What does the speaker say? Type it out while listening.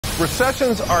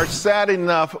Recessions are sad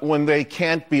enough when they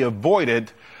can't be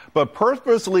avoided, but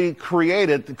purposely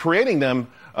creating them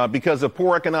because of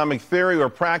poor economic theory or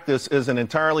practice is an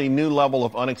entirely new level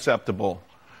of unacceptable.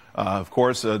 Of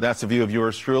course, that's the view of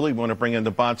yours truly. We want to bring in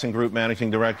the Bahnsen Group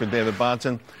Managing Director, David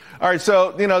Bahnsen. All right,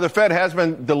 so, the Fed has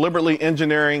been deliberately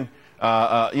engineering,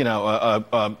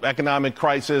 economic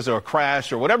crisis or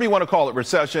crash or whatever you want to call it,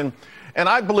 recession. And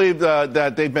I believe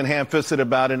that they've been ham-fisted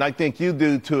about it, and I think you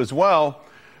do too as well.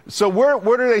 So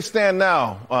where do they stand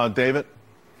now, David?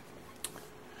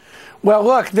 Well,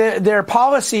 look, their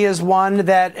policy is one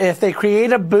that if they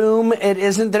create a boom, it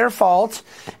isn't their fault.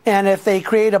 And if they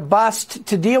create a bust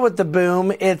to deal with the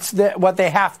boom, it's what they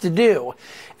have to do.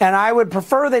 And I would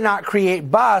prefer they not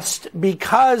create bust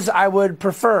because I would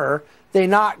prefer they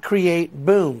not create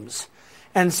booms.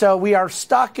 And so we are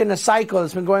stuck in a cycle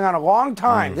that's been going on a long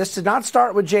time. This did not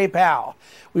start with Jay Powell.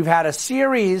 We've had a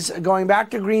series going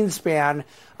back to Greenspan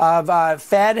of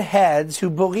Fed heads who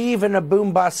believe in a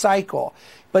boom-bust cycle.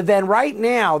 But then right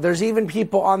now, there's even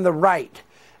people on the right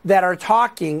that are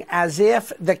talking as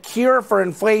if the cure for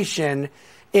inflation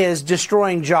is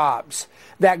destroying jobs,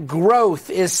 that growth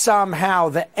is somehow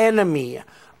the enemy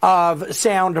of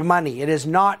sound money. It is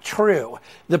not true.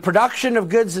 The production of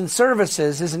goods and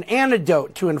services is an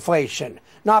antidote to inflation,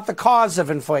 not the cause of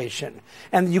inflation.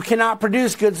 And you cannot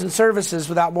produce goods and services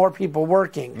without more people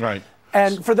working. Right.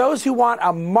 And for those who want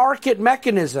a market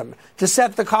mechanism to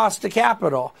set the cost of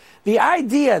capital, the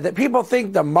idea that people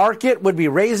think the market would be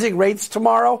raising rates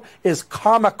tomorrow is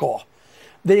comical.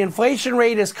 The inflation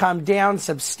rate has come down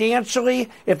substantially.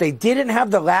 If they didn't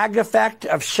have the lag effect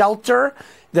of shelter,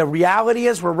 the reality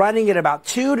is we're running at about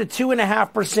 2 to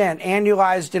 2.5%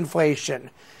 annualized inflation.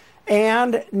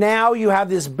 And now you have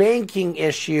this banking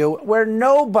issue where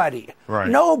nobody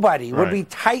would be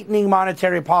tightening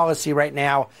monetary policy right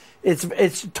now.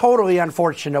 It's totally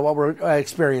unfortunate what we're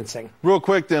experiencing. Real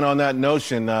quick then on that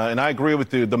notion, and I agree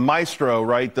with you, the maestro,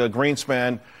 right, the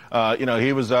Greenspan,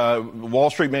 he was,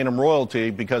 Wall Street made him royalty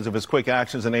because of his quick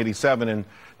actions in '87, and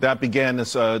that began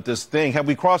this thing. Have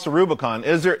we crossed the Rubicon?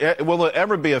 Will there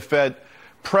ever be a Fed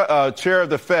chair of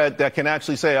the Fed that can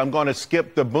actually say, I'm going to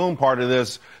skip the boom part of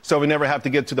this so we never have to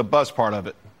get to the bust part of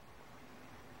it?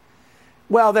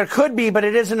 Well, there could be, but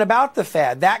it isn't about the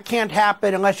Fed. That can't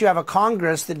happen unless you have a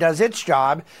Congress that does its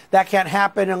job. That can't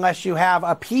happen unless you have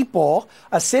a people,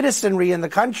 a citizenry in the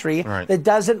country that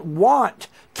doesn't want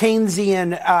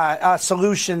Keynesian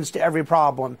solutions to every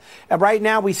problem. And right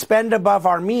now we spend above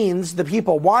our means. The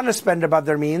people want to spend above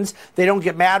their means. They don't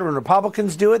get mad when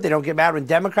Republicans do it. They don't get mad when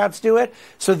Democrats do it.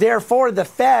 So therefore, the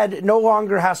Fed no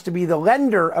longer has to be the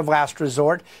lender of last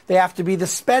resort. They have to be the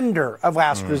spender of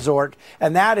last resort.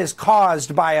 And that is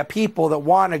caused by a people that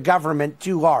want a government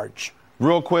too large.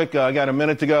 Real quick, I got a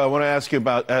minute to go. I want to ask you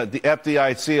about the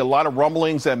FDIC. A lot of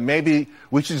rumblings that maybe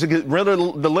we should get rid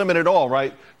of the limit at all,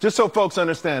 right? Just so folks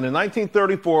understand, in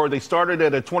 1934, they started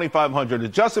at a 2,500.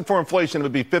 Adjusted for inflation, it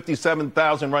would be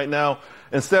 57,000 right now.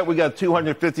 Instead, we got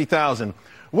 250,000.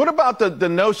 What about the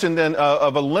notion then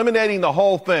of eliminating the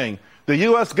whole thing? The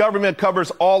U.S. government covers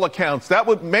all accounts. That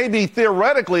would maybe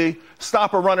theoretically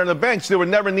stop a run on the banks. You would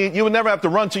never have to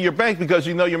run to your bank because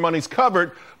you know your money's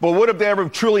covered. But what if they ever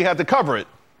truly had to cover it?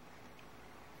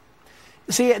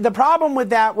 See, the problem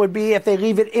with that would be if they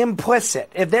leave it implicit.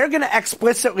 If they're going to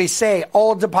explicitly say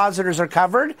all depositors are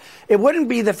covered, it wouldn't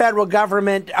be the federal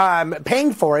government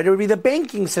paying for it. It would be the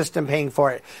banking system paying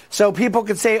for it. So people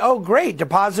could say, oh, great,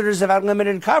 depositors have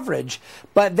unlimited coverage.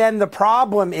 But then the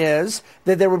problem is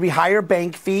that there would be higher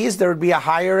bank fees. There would be a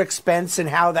higher expense in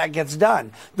how that gets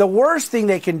done. The worst thing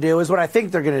they can do is what I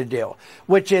think they're going to do,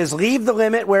 which is leave the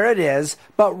limit where it is,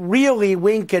 but really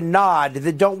wink and nod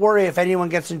that don't worry if anyone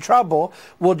gets in trouble.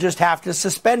 We'll just have to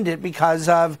suspend it because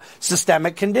of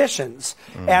systemic conditions.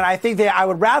 And I think I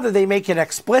would rather they make it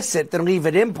explicit than leave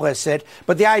it implicit.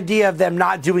 But the idea of them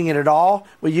not doing it at all,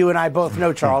 well, you and I both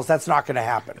know, Charles, that's not going to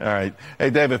happen. All right.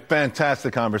 Hey, David,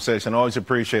 fantastic conversation. Always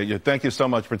appreciate you. Thank you so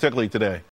much, particularly today.